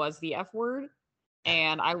 thought it was the F word,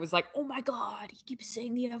 and I was like, "Oh my God, he keeps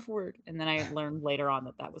saying the F word," and then I learned later on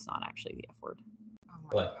that that was not actually the F word. Oh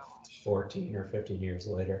my like gosh. 14 or 15 years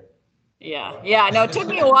later. Yeah, yeah. No, it took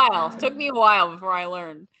me a while. It took me a while before I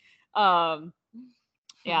learned. Um,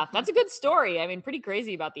 yeah, that's a good story. I mean, pretty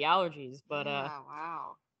crazy about the allergies, but Yeah,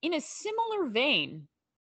 wow. in a similar vein,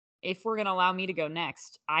 if we're gonna allow me to go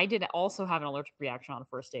next, I did also have an allergic reaction on the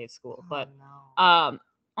first day of school. Oh But no.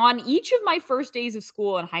 on each of my first days of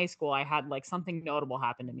school in high school, I had like something notable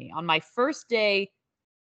happen to me. On my first day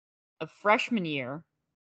of freshman year,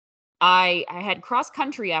 I had cross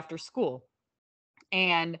country after school,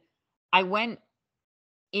 and I went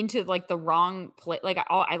into like the wrong place. Like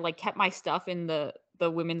I like kept my stuff in the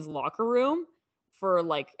women's locker room for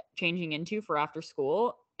like changing into for after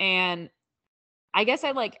school, and I guess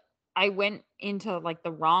I went into like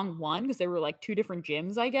the wrong one because there were like two different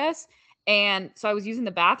gyms, I guess. And so I was using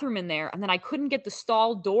the bathroom in there, and then I couldn't get the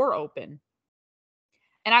stall door open.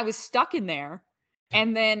 And I was stuck in there.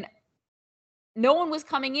 And then no one was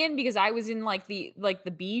coming in because I was in like the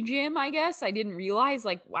B gym, I guess. I didn't realize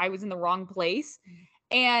like I was in the wrong place.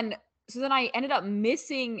 And so then I ended up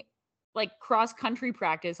missing like cross country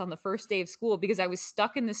practice on the first day of school because I was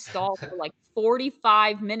stuck in the stall for like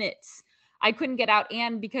 45 minutes. I couldn't get out,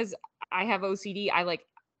 and because I have OCD, I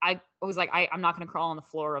was like I'm not going to crawl on the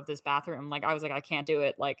floor of this bathroom. Like I was like I can't do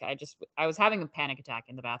it. Like I was having a panic attack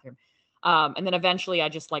in the bathroom. And then eventually I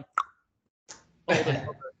just like folded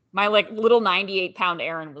over. My like little 98-pound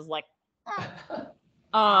Aaron was like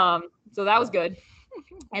so that was good.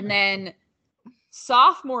 And then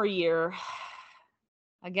sophomore year,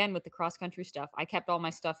 again with the cross country stuff, I kept all my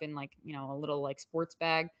stuff in like, a little like sports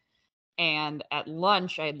bag. And at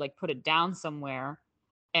lunch, I had like put it down somewhere.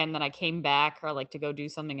 And then I came back or like to go do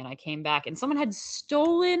something. And I came back and someone had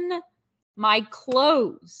stolen my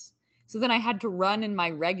clothes. So then I had to run in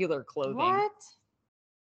my regular clothing. What?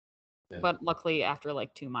 But luckily, after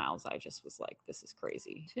like 2 miles, I just was like, this is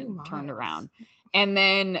crazy. 2 and turned miles. around. And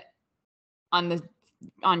then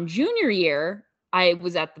on junior year, I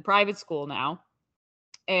was at the private school now.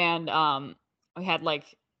 And I had like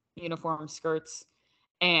uniform skirts.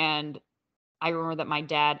 And I remember that my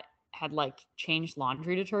dad had like changed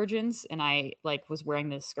laundry detergents, and I like was wearing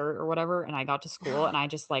this skirt or whatever, and I got to school and I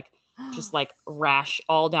just like rash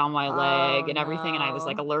all down my leg Oh, and everything, and I was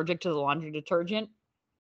like no. allergic to the laundry detergent.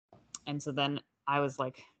 And so then I was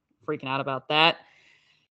like freaking out about that.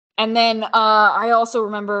 And then I also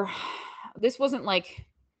remember this wasn't like,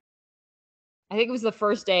 I think it was the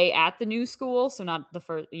first day at the new school, so not the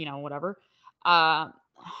first, whatever.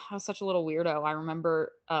 I was such a little weirdo. I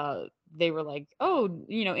remember they were like, "Oh,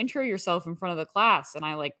 intro yourself in front of the class," and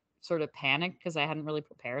I like sort of panicked because I hadn't really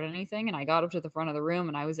prepared anything. And I got up to the front of the room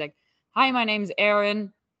and I was like, "Hi, my name's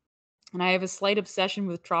Aaron, and I have a slight obsession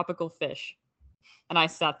with tropical fish." And I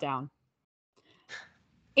sat down.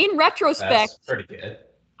 In retrospect, That's pretty good.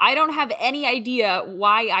 I don't have any idea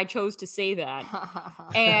why I chose to say that.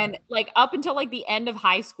 And like up until like the end of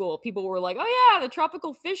high school, people were like, "Oh yeah, the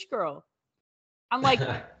tropical fish girl." I'm like,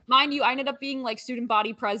 mind you, I ended up being like student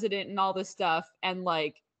body president and all this stuff, and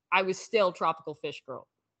like I was still tropical fish girl,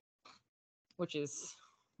 which is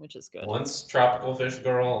good. Once tropical fish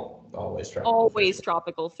girl, always tropical fish Always girl.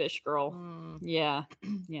 tropical fish girl. Mm, Yeah,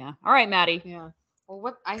 yeah. All right, Maddie. yeah. Well,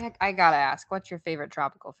 what I gotta ask, what's your favorite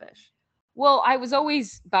tropical fish? Well, I was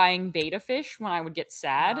always buying beta fish when I would get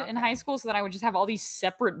sad in high Okay. school, so then I would just have all these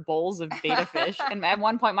separate bowls of beta fish. And at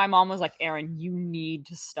one point, my mom was like, "Aaron, you need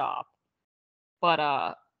to stop." But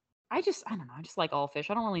I don't know. I just like all fish.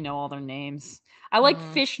 I don't really know all their names. I like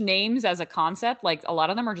fish names as a concept. Like a lot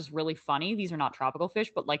of them are just really funny. These are not tropical fish,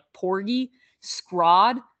 but like porgy,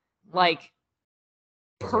 scrod, like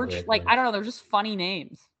Those are perch. great Like I names. don't know. They're just funny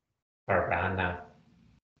names. Piranha.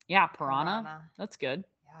 Yeah, piranha. Piranha. That's good.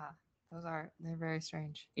 Yeah, they're very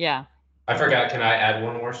strange. Yeah. I forgot. Can I add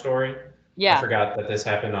one more story? I Yeah. forgot that this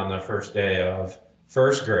happened on the first day of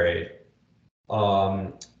first grade.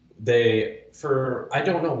 I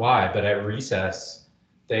don't know why, but at recess,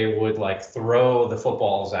 they would like throw the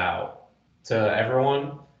footballs out to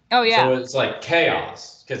everyone. Oh yeah. So it's like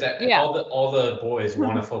chaos because Yeah. all the boys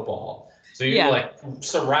want a football. So you Yeah. like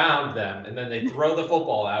surround them and then they throw the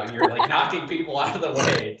football out and you're like knocking people out of the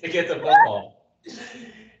way to get the football.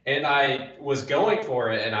 And I was going for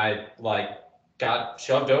it and I like got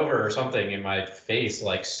shoved over or something and my face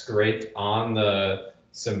like scraped on the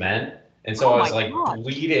cement. And so Oh I was my like God.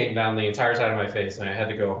 bleeding down the entire side of my face and I had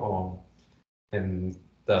to go home. And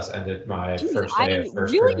thus ended my Jeez, first day I of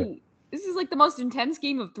first grade. really. This is like the most intense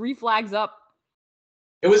game of 3 flags up.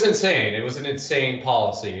 It was insane. It was an insane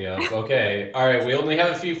policy of, okay, all right, we only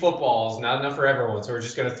have a few footballs, not enough for everyone, so we're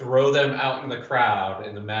just going to throw them out in the crowd,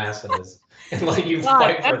 in the masses, and let you God,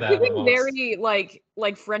 fight for that's them giving amongst. very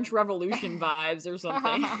like French Revolution vibes or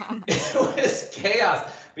something. It was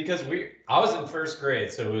chaos because I was in first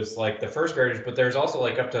grade, so it was like the first graders, but there's also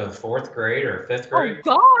like up to fourth grade or fifth grade.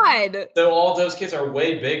 Oh God. So all those kids are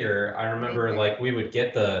way bigger. I remember bigger. like we would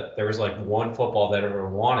get there was like one football that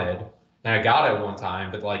everyone wanted. And I got it one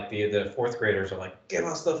time, but like the fourth graders are like, give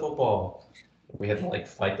us the football. We had to like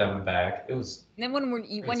fight them back. It was. And then when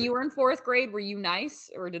you were in 4th grade, were you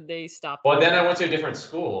nice or did they stop? Well, then I went to a different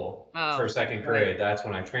school Oh, for second right. grade. That's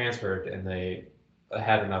when I transferred, and they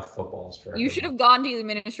had enough footballs for. You should have gone to the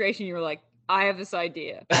administration. You were like, I have this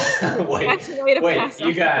idea. wait, That's the way to pass you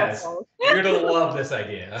out the guys, footballs. you're gonna love this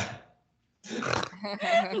idea.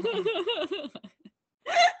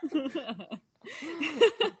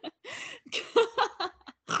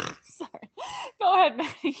 Sorry. Go ahead,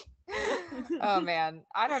 Maddie. Oh man,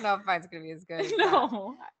 I don't know if mine's gonna be as good. As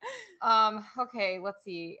No. that. Okay, let's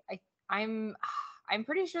see. I'm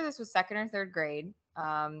pretty sure this was second or third grade.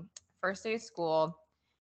 First day of school.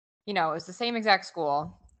 You know, it was the same exact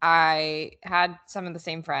school. I had some of the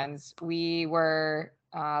same friends. We were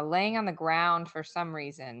laying on the ground for some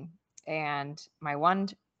reason, and my one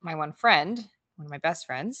friend, one of my best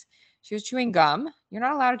friends, she was chewing gum. You're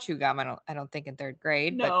not allowed to chew gum. I don't think in third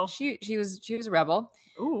grade. No. But she was a rebel.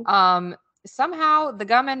 Ooh. Somehow the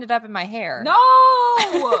gum ended up in my hair.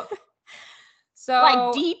 No. So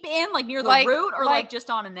like deep in, like near the root, or like just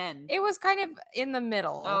on an end? It was kind of in the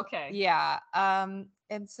middle. Okay. Yeah.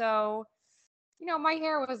 And so, you know, my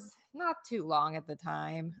hair was not too long at the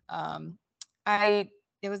time.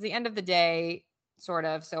 It was the end of the day, sort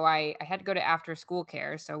of. So I had to go to after school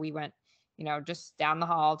care. So we went, you know, just down the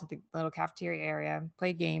hall to the little cafeteria area,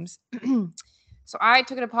 play games. So I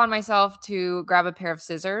took it upon myself to grab a pair of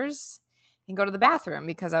scissors and go to the bathroom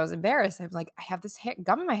because I was embarrassed. I was like, I have this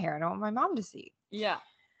gum in my hair. I don't want my mom to see. Yeah.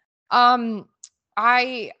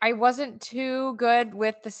 I wasn't too good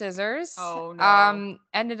with the scissors. Oh no.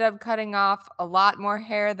 Ended up cutting off a lot more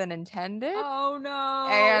hair than intended. Oh no.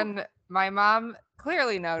 And my mom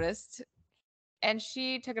clearly noticed, and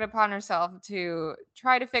she took it upon herself to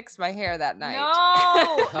try to fix my hair that night.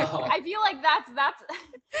 No. I feel like that's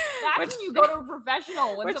when you go to a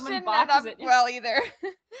professional when which someone didn't boxes end up it. well either.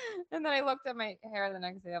 And then I looked at my hair the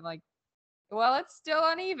next day. I'm like, well, it's still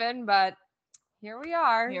uneven, but here we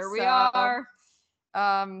are. Here we are.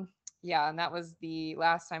 Yeah, and that was the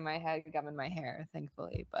last time I had gum in my hair,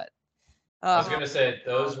 thankfully. But I was gonna say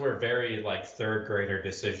those were very like third grader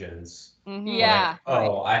decisions. Yeah. Like,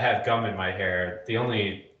 oh, I have gum in my hair. The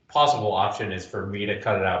only possible option is for me to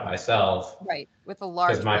cut it out myself. Right, with a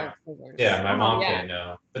large pair of scissors. Yeah, my mom yeah. didn't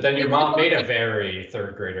know. But then your mom made a very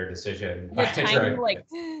third grader decision. The tiny, like,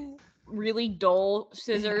 really dull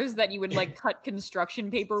scissors that you would like cut construction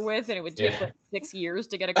paper with, and it would take like 6 years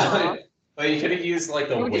to get across. But you could have used like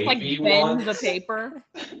the You would wavy just, like, one. bend the paper.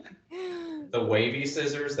 The wavy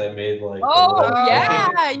scissors that made like. Oh, the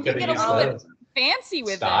yeah, you could could get have a used little those. bit fancy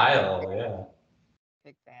with Style, it. yeah.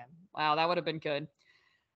 Big fan. Wow, that would have been good.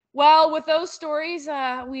 Well, with those stories,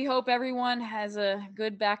 we hope everyone has a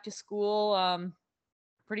good back to school.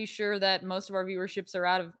 Pretty sure that most of our viewerships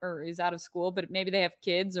is out of school, but maybe they have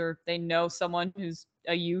kids or they know someone who's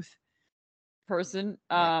a youth person,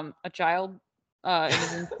 a child,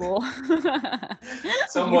 is in school.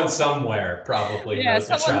 Someone somewhere probably knows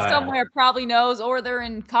a someone child. somewhere probably knows, or they're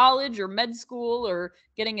in college or med school or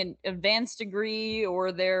getting an advanced degree,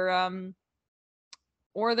 or they're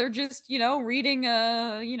or they're just, reading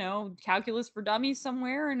calculus for dummies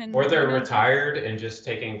somewhere and Or they're retired and just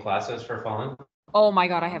taking classes for fun. Oh my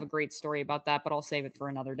god, I have a great story about that, but I'll save it for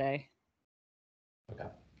another day. Okay,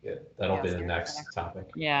 good. That'll be the next topic.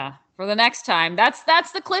 Yeah, for the next time. That's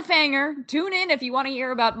the cliffhanger. Tune in if you want to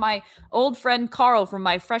hear about my old friend Carl from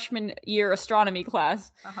my freshman year astronomy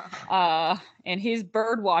class, and his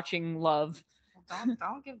bird watching love.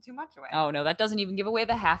 Don't give too much away. Oh no, that doesn't even give away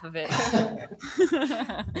the half of it.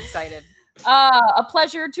 Excited. A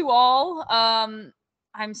pleasure to all.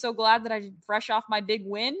 I'm so glad that I'm fresh off my big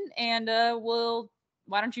win, and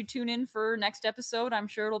why don't you tune in for next episode? I'm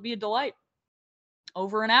sure it'll be a delight.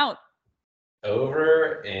 Over and out.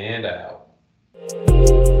 Over and out.